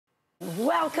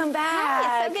Welcome back.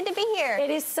 Hi, it's so good to be here.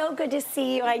 It is so good to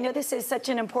see you. I know this is such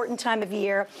an important time of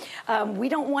year. We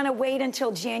don't want to wait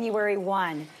until January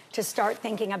 1 to start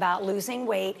thinking about losing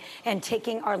weight and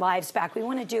taking our lives back. We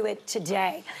want to do it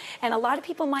today. And a lot of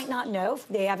people might not know if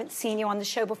they haven't seen you on the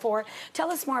show before. Tell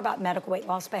us more about Medical Weight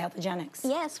Loss by Healthogenics.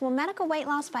 Yes, well, Medical Weight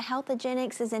Loss by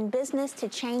Healthogenics is in business to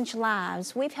change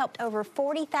lives. We've helped over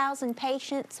 40,000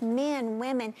 patients, men,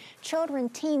 women, children,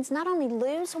 teens, not only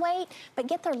lose weight, but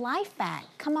get their life back,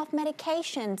 come off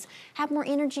medications, have more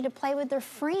energy to play with their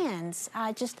friends.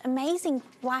 Just amazing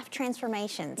life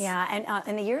transformations. Yeah, and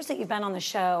in the years that you've been on the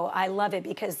show, I love it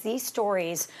because these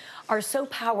stories are so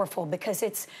powerful because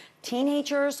it's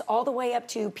teenagers all the way up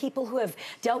to people who have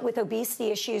dealt with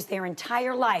obesity issues their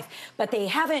entire life, but they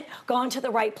haven't gone to the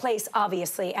right place,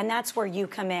 obviously, and that's where you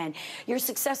come in. Your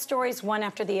success stories, one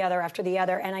after the other,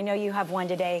 and I know you have one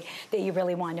today that you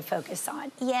really wanted to focus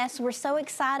on. Yes, we're so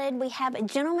excited. We have a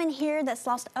gentleman here that's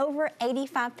lost over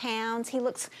 85 pounds. He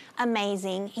looks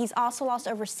amazing. He's also lost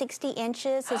over 60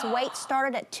 inches. His weight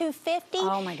started at 250.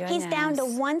 Oh, my goodness. He's down to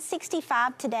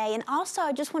 165 today. And also,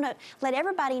 I just want to let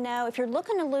everybody know, if you're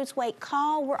looking to lose weight,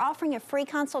 call. We're offering a free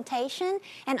consultation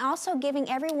and also giving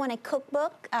everyone a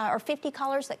cookbook or 50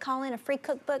 callers that call in a free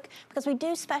cookbook, because we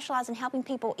do specialize in helping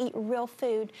people eat real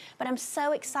food. But I'm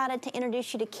so excited to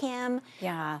introduce you to Kim.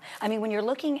 Yeah, I mean, when you're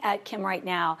looking at Kim right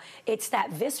now, it's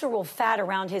that visceral fat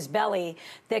around his belly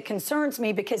that concerns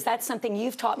me, because that's something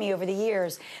you've taught me over the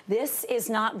years. This is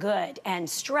not good, and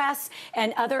stress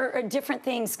and other different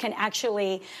things can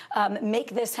actually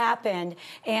make this happen,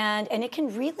 and it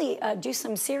can really do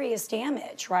some serious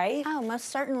damage, right? Oh, most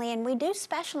certainly. And we do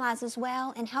specialize as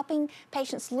well in helping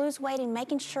patients lose weight and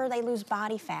making sure they lose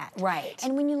body fat. Right.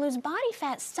 And when you lose body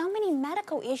fat, so many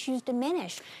medical issues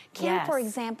diminish. Kim, Yes. for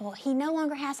example, he no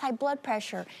longer has high blood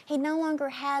pressure. He no longer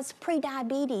has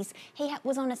pre-diabetes. He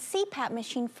was on a CPAP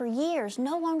machine for years.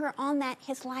 No longer on that.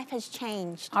 His life has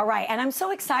changed. All right, and I'm so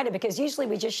excited because usually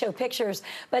we just show pictures,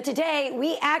 but today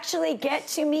we actually get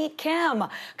to meet Kim.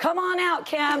 Come on out,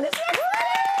 Kim. This is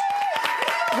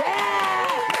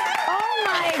yeah! Oh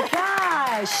my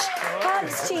gosh!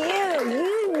 Hugs to you.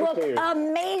 You look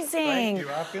amazing. Thank you.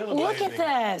 I feel Look amazing.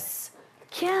 at this,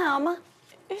 Kim.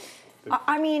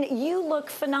 I mean, you look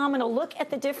phenomenal. Look at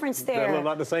the difference there. Doesn't look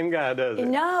like the same guy, does it?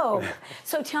 No.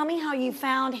 So tell me how you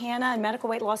found Hannah and Medical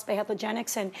Weight Loss by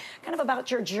Healthogenics, and kind of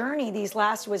about your journey these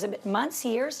last, was it months,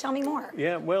 years? Tell me more.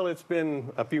 Yeah, well, it's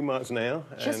been a few months now.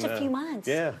 Just a few months?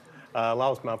 Yeah. I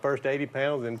lost my first 80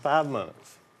 pounds in 5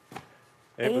 months.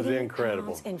 It was 80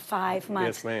 incredible. pounds in 5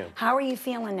 months. Yes, ma'am. How are you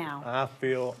feeling now? I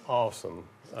feel awesome.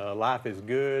 Life is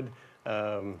good.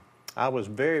 I was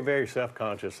very, very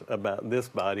self-conscious about this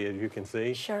body, as you can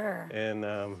see. Sure. And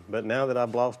but now that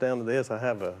I've lost down to this, I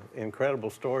have an incredible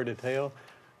story to tell.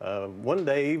 One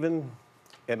day, even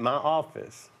at my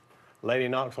office, a lady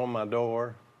knocks on my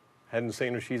door. Hadn't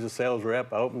seen her. She's a sales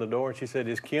rep. I opened the door and she said,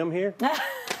 "Is Kim here?"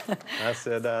 I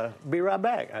said, "Be right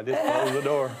back." I just closed the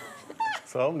door.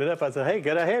 So I opened it up. I said, "Hey,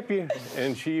 could I help you?"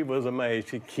 And she was amazed.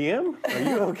 She, "Kim, are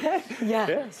you okay?"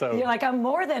 Yeah. So you're like, I'm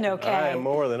more than okay. I am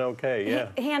more than okay. Yeah.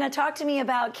 Hannah, talk to me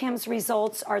about Kim's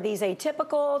results. Are these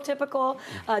atypical, typical?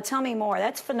 Tell me more.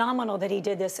 That's phenomenal that he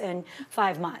did this in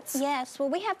 5 months. Yes, well,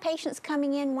 we have patients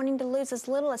coming in wanting to lose as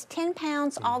little as 10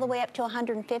 pounds all the way up to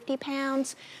 150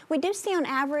 pounds. We do see on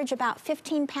average about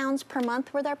 15 pounds per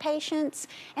month with our patients.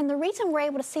 And the reason we're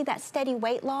able to see that steady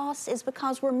weight loss is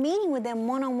because we're meeting with them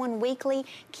one-on-one weekly,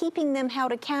 keeping them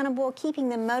held accountable, keeping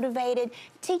them motivated,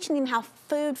 teaching them how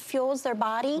food fuels their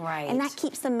body, right. And that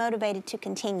keeps them motivated to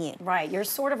continue. Right, you're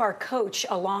sort of our coach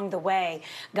along the way,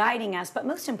 guiding us, but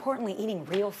most importantly, eating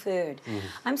real food.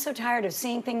 I'm so tired of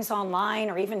seeing things online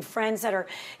or even friends that are,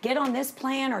 get on this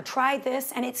plan or try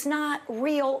this, and it's not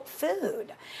real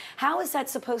food. How is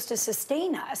that supposed to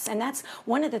sustain us? And that's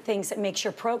one of the things that makes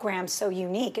your program so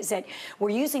unique, is that we're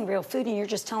using real food and you're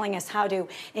just telling us how to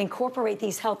incorporate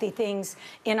these healthy things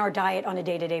in our diet on a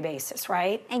day-to-day basis,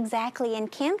 right? Exactly,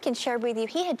 and Kim can share with you,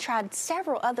 he had tried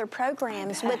several other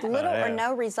programs with little or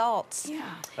no results. Yeah.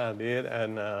 I did,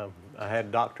 and I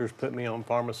had doctors put me on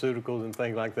pharmaceuticals and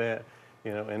things like that,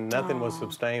 you know, and nothing was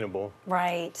sustainable.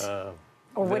 Right.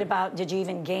 Or what about, did you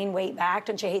even gain weight back?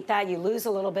 Don't you hate that? You lose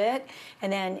a little bit,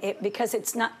 and then because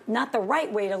it's not the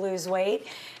right way to lose weight,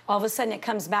 all of a sudden it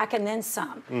comes back and then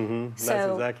some.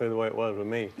 That's exactly the way it was with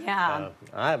me. Yeah.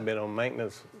 I have been on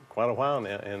maintenance quite a while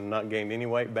now and not gained any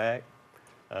weight back.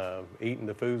 eating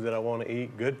the foods that I want to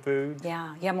eat, good food.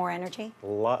 Yeah, you have more energy?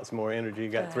 Lots more energy.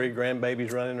 Got 3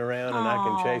 grandbabies running around, and I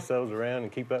can chase those around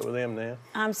and keep up with them now.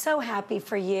 I'm so happy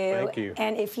for you. Thank you.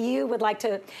 And if you would like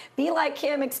to be like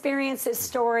Kim, experience this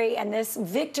story and this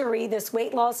victory, this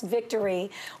weight loss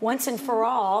victory, once and for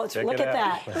all, look at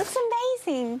that. Looks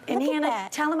amazing. And Look Hannah, at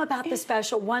that. tell them about the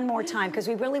special one more time, because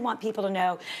we really want people to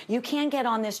know you can get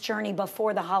on this journey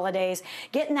before the holidays.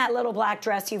 Get in that little black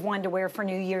dress you've wanted to wear for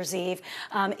New Year's Eve.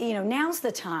 You know, now's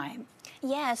the time.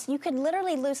 Yes, you could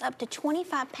literally lose up to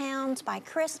 25 pounds by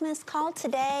Christmas. Call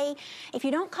today. If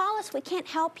you don't call us, we can't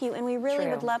help you, and we really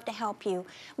would love to help you.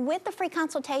 With the free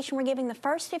consultation, we're giving the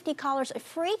first 50 callers a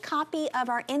free copy of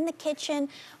our In the Kitchen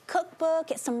cookbook.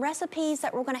 It's some recipes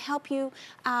that we're going to help you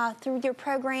through your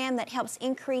program that helps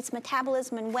increase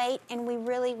metabolism and weight, and we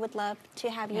really would love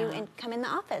to have you and come in the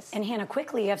office. And Hannah,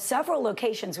 quickly, you have several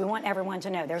locations. We want everyone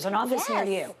to know. There's an office near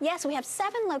you. Yes, we have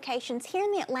 7 locations. Here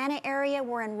in the Atlanta area,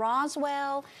 we're in Roswell,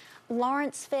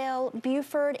 Lawrenceville,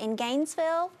 Beaufort, and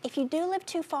Gainesville. If you do live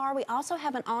too far, we also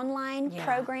have an online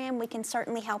program. We can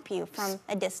certainly help you from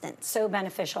a distance. So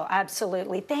beneficial,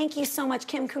 absolutely. Thank you so much,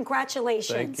 Kim.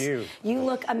 Congratulations. Thank you. You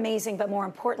look amazing, but more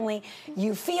importantly,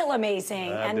 you feel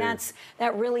amazing. I do.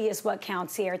 That really is what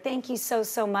counts here. Thank you so,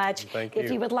 so much. Thank you. If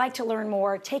you would like to learn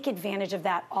more, take advantage of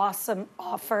that awesome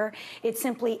offer. It's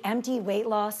simply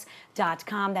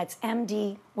mdweightloss.com. That's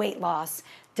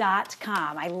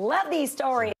mdweightloss.com. I love these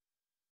stories.